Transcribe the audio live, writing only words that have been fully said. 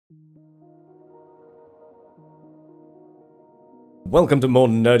Welcome to more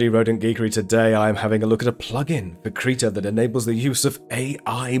nerdy rodent geekery. Today I'm having a look at a plugin for Krita that enables the use of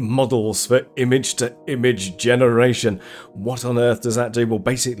AI models for image-to-image generation. What on earth does that do? Well,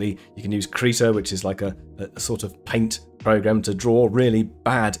 basically you can use Krita, which is like a sort of paint program, to draw really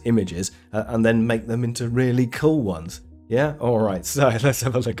bad images and then make them into really cool ones. Yeah? Alright, so let's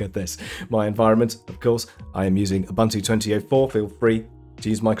have a look at this. My environment, of course, I am using Ubuntu 20.04. Feel free to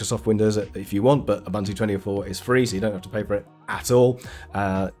use Microsoft Windows if you want, but Ubuntu 20.04 is free, so you don't have to pay for it at all.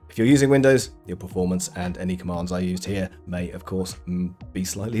 If you're using Windows, your performance and any commands I used here may, of course, be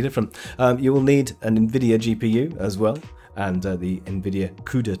slightly different. You will need an NVIDIA GPU as well, and the NVIDIA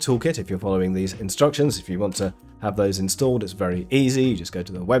CUDA toolkit if you're following these instructions. If you want to have those installed, it's very easy. You just go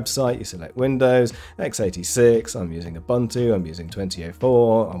to the website, you select Windows, x86, I'm using Ubuntu, I'm using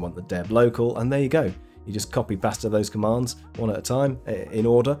 20.04, I want the dev local, and there you go. You just copy pasta those commands one at a time in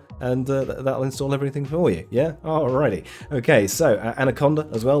order, and that'll install everything for you. Yeah? Alrighty. Okay, so Anaconda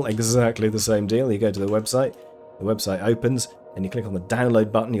as well, exactly the same deal. You go to the website opens, and you click on the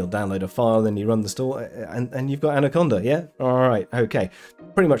download button, you'll download a file, then you run the store, and you've got Anaconda, yeah? Alright, okay.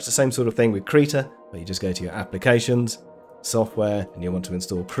 Pretty much the same sort of thing with Krita, but you just go to your applications, software, and you want to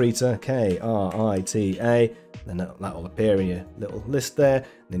install Krita, K-R-I-T-A, then that will appear in your little list there,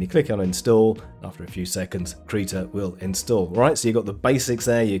 and then you click on install. After a few seconds, Krita will install. Right, so you've got the basics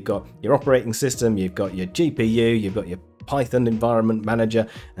there. You've got your operating system, you've got your GPU, you've got your Python environment manager,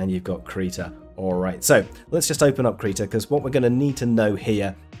 and you've got Krita. Alright, so let's just open up Krita, because what we're going to need to know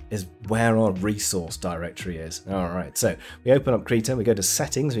here is where our resource directory is. Alright, so we open up Krita, we go to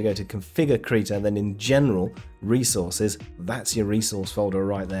settings, we go to configure Krita, and then in general resources, that's your resource folder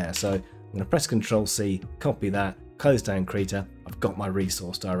right there. So I'm going to press Ctrl-C, copy that, close down Krita. I've got my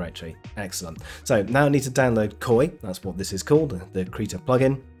resource directory. Excellent. So now I need to download Koi. That's what this is called, the Krita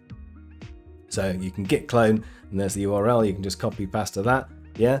plugin. So you can git clone, and there's the URL. You can just copy pasta that.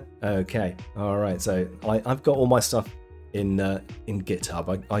 Yeah? Okay. All right. So I've got all my stuff in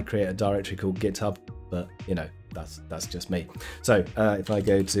GitHub. I create a directory called GitHub, but you know, that's just me. So if I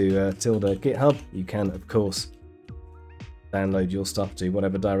go to tilde GitHub, you can of course download your stuff to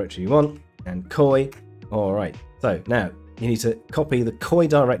whatever directory you want, and Koi. All right. So now you need to copy the Koi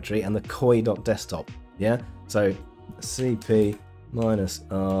directory and the koi.desktop. Yeah. So cp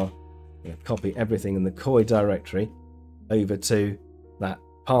 -r. Copy everything in the Koi directory over to that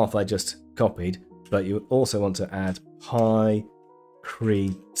path I just copied, but you also want to add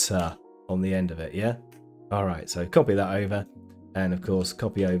Krita on the end of it. Yeah. All right. So copy that over, and of course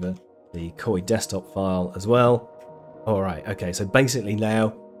copy over the Koi desktop file as well. Alright, okay, so basically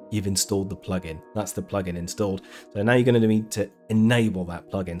now you've installed the plugin. That's the plugin installed. So now you're going to need to enable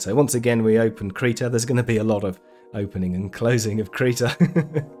that plugin. So once again, we open Krita. There's going to be a lot of opening and closing of Krita.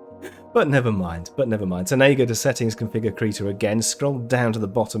 But never mind, So now you go to settings, configure Krita again, scroll down to the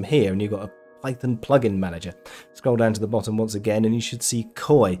bottom here, and you've got a Python plugin manager. Scroll down to the bottom once again, and you should see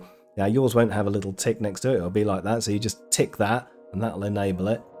Koi. Now yours won't have a little tick next to it. It'll be like that. So you just tick that, and that'll enable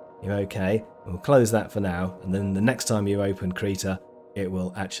it. You're okay. We'll close that for now, and then the next time you open Krita, it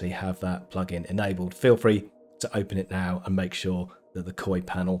will actually have that plugin enabled. Feel free to open it now and make sure that the Koi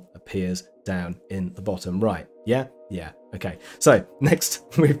panel appears down in the bottom right. Yeah? Yeah. Okay. So next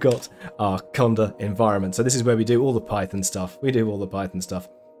we've got our Anaconda environment. So this is where we do all the Python stuff.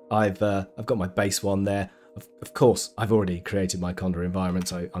 I've got my base one there. Of course, I've already created my Anaconda environment,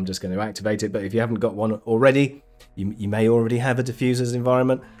 so I'm just going to activate it. But if you haven't got one already, you may already have a diffusers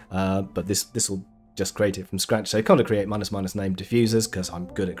environment, but this will just create it from scratch. So Anaconda create -- name diffusers, because I'm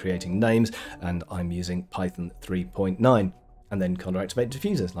good at creating names, and I'm using Python 3.9, and then Anaconda activate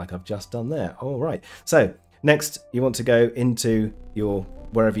diffusers like I've just done there. All right. So next you want to go into your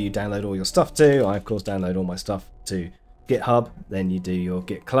wherever you download all your stuff to. I of course download all my stuff to GitHub. Then you do your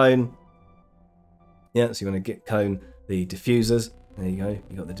git clone. Yeah, so you want to git clone the diffusers. There you go,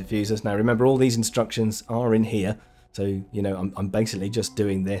 you got the diffusers. Now remember, all these instructions are in here. So, you know, I'm basically just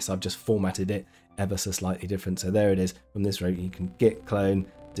doing this. I've just formatted it ever so slightly different. So there it is. From this row, you can git clone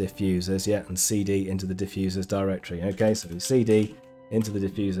diffusers, yeah, and cd into the diffusers directory. Okay, so cd into the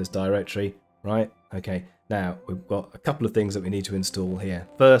diffusers directory, right? Okay, now we've got a couple of things that we need to install here.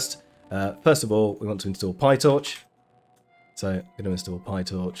 First of all, we want to install PyTorch. So I'm going to install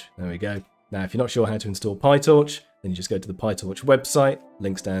PyTorch. There we go. Now, if you're not sure how to install PyTorch, then you just go to the PyTorch website,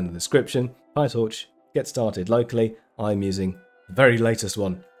 links down in the description. PyTorch, get started locally. I'm using the very latest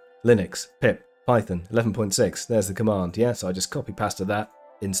one, Linux, pip, Python 11.6. There's the command, yeah? So I just copy pasta that,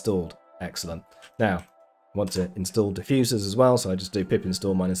 installed. Excellent. Now, I want to install diffusers as well, so I just do pip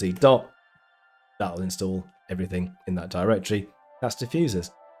install -e dot. That'll install everything in that directory. That's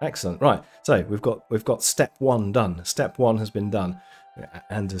diffusers. Excellent. Right. So we've got step 1 done. Step 1 has been done,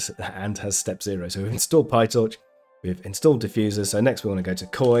 and has step 0. So we've installed PyTorch, we've installed diffusers. So next we want to go to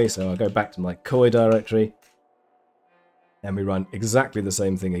Koi. So I'll go back to my Koi directory, and we run exactly the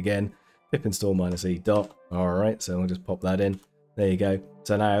same thing again. Pip install -e dot. All right. So I'll just pop that in. There you go.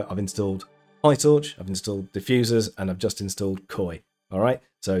 So now I've installed PyTorch, I've installed diffusers, and I've just installed Koi. All right.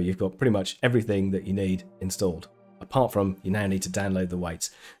 So you've got pretty much everything that you need installed. Apart from you now need to download the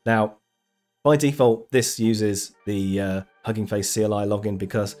weights. Now, by default, this uses the Hugging Face CLI login,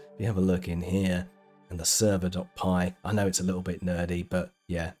 because if you have a look in here and the server.py, I know it's a little bit nerdy, but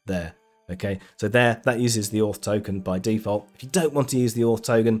yeah, there. Okay, so there, that uses the auth token by default. If you don't want to use the auth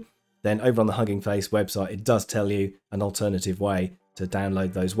token, then over on the Hugging Face website, it does tell you an alternative way to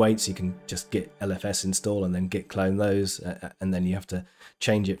download those weights. You can just git LFS install and then git clone those, and then you have to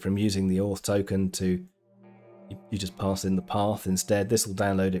change it from using the auth token to you just pass in the path instead. This will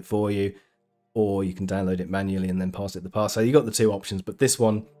download it for you, or you can download it manually and then pass it the path. So you've got the two options, but this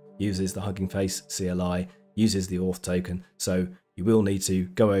one uses the Hugging Face CLI, uses the auth token. So you will need to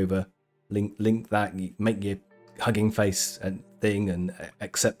go over, link that, make your Hugging Face thing and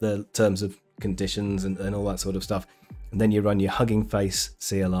accept the terms of conditions and all that sort of stuff. And then you run your Hugging Face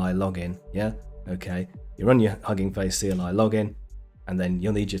CLI login. Yeah, okay. You run your Hugging Face CLI login, and then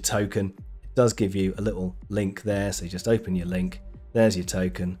you'll need your token. Does give you a little link there, so you just open your link, there's your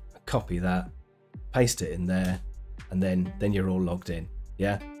token, copy that, paste it in there, and then you're all logged in.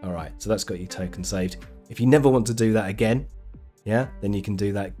 Yeah, all right, so that's got your token saved. If you never want to do that again, yeah, then you can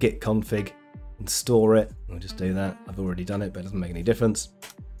do that git config and store it. We'll just do that. I've already done it, but it doesn't make any difference.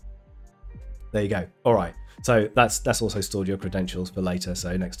 There you go. All right, so that's also stored your credentials for later,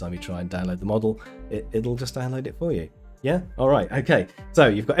 so next time you try and download the model, it'll just download it for you. Yeah, all right, okay. So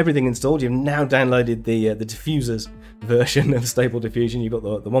you've got everything installed. You've now downloaded the diffusers version of Stable Diffusion. You've got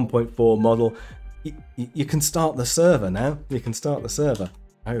the 1.4 model. You can start the server now. You can start the server.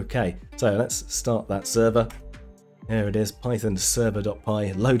 Okay, so let's start that server. There it is, Python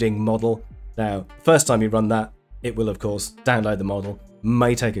server.py loading model. Now, first time you run that, it will of course download the model.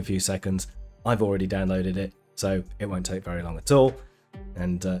 May take a few seconds. I've already downloaded it, so it won't take very long at all.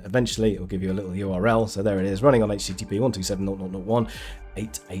 And eventually it will give you a little URL. So there it is, running on HTTP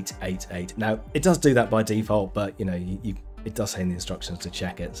 127.0.0.1.8888. Now it does do that by default, but you know, it does say in the instructions to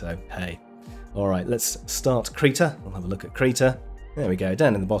check it. So hey, all right, let's start Krita. We'll have a look at Krita. There we go,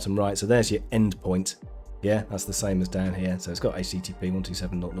 down in the bottom right. So there's your endpoint. Yeah, that's the same as down here. So it's got HTTP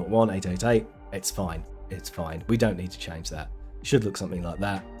 127.0.1.888. It's fine. It's fine. We don't need to change that. It should look something like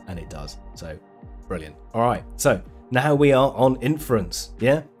that, and it does. So brilliant. All right, so now we are on Inference,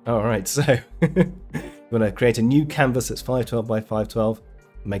 yeah? All right, so you want to create a new canvas that's 512 by 512,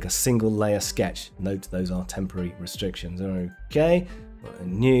 make a single layer sketch. Note those are temporary restrictions. Okay, got a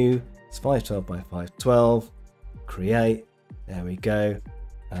new, it's 512 by 512, create, there we go.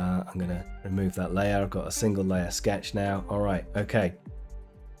 I'm going to remove that layer. I've got a single layer sketch now. All right, okay.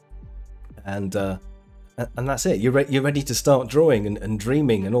 And that's it. You're ready to start drawing and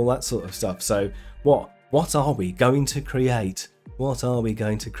dreaming and all that sort of stuff. So what are we going to create? What are we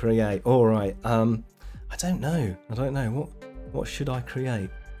going to create? All right. I don't know. What should I create?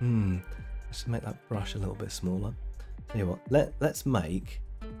 Let's make that brush a little bit smaller. Tell you what. Let's make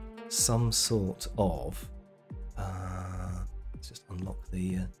some sort of. Let's just unlock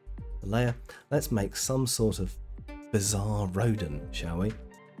the layer. Let's make some sort of bizarre rodent, shall we?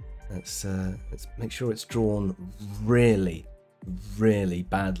 Let's make sure it's drawn really, really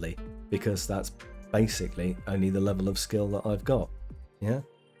badly, because that's basically only the level of skill that I've got. Yeah.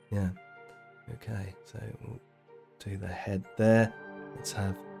 Okay, so we'll do the head there. Let's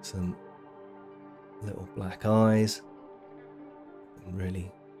have some little black eyes,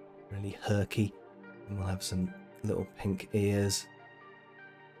 really, really herky, and we'll have some little pink ears.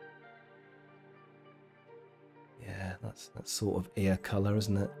 Yeah, that's sort of ear colour,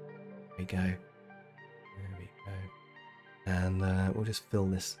 isn't it? There we go. There we go. And we'll just fill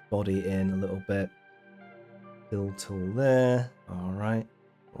this body in a little bit. Fill tool there. All right.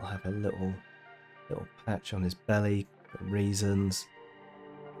 We'll have a little patch on his belly for reasons.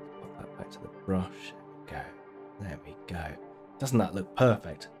 Pop that back to the brush. There we go. Doesn't that look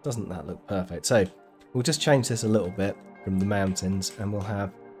perfect? Doesn't that look perfect? So we'll just change this a little bit from the mountains, and we'll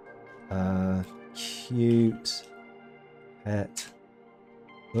have cute pet.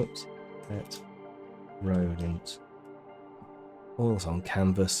 Oops. Pet rodent. Oils on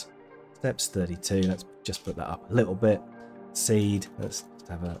canvas. Steps 32. Let's just put that up a little bit. Seed. Let's just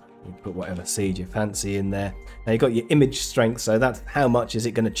have you put whatever seed you fancy in there. Now you've got your image strength, so that's how much is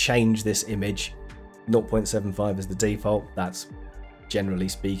it going to change this image. 0.75 is the default. That's generally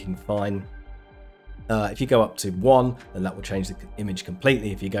speaking, fine. If you go up to 1, then that will change the image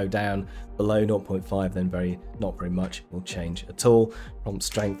completely. If you go down below 0.5, then not very much will change at all. Prompt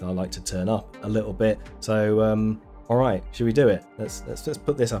strength I like to turn up a little bit. So all right, should we do it? Let's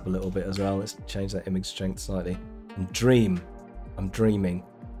put this up a little bit as well. Let's change that image strength slightly. And dream. I'm dreaming.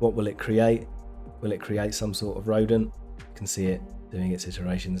 What will it create? Will it create some sort of rodent? You can see it doing its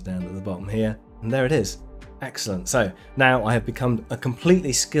iterations down at the bottom here. And there it is. Excellent. So now I have become a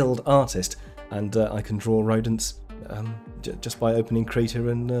completely skilled artist, and I can draw rodents just by opening Krita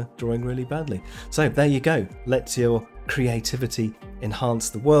and drawing really badly. So there you go. Let your creativity enhance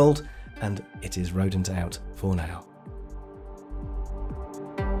the world, and it is Rodent out for now.